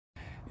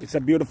It's a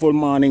beautiful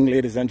morning,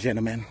 ladies and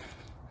gentlemen,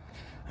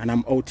 and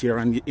I'm out here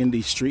in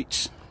these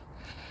streets.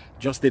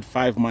 Just did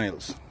 5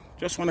 miles.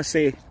 Just want to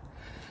say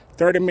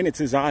 30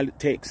 minutes is all it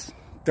takes.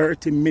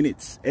 30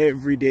 minutes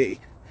every day.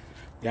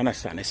 You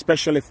understand?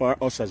 Especially for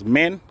us as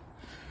men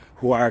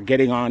who are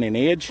getting on in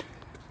age.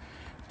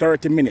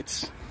 30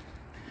 minutes.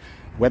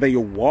 Whether you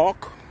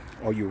walk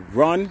or you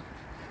run,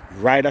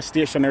 ride a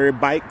stationary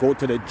bike, go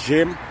to the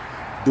gym,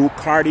 do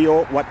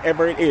cardio,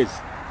 whatever it is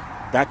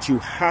that you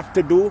have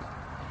to do,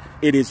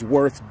 it is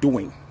worth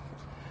doing.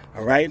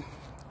 All right?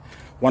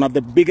 One of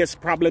the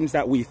biggest problems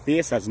that we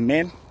face as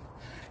men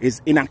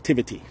is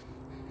inactivity.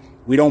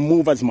 We don't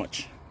move as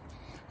much.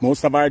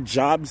 Most of our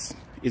jobs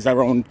is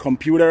around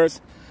computers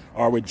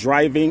or we're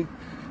driving,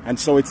 and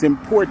so it's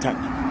important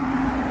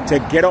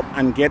to get up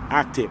and get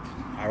active.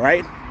 All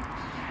right?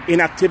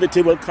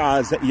 Inactivity will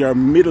cause your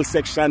middle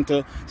section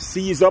to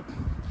seize up,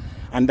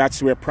 and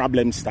that's where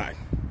problems start.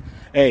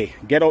 Hey,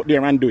 get out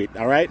there and do it.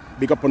 All right?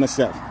 Big up on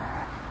yourself.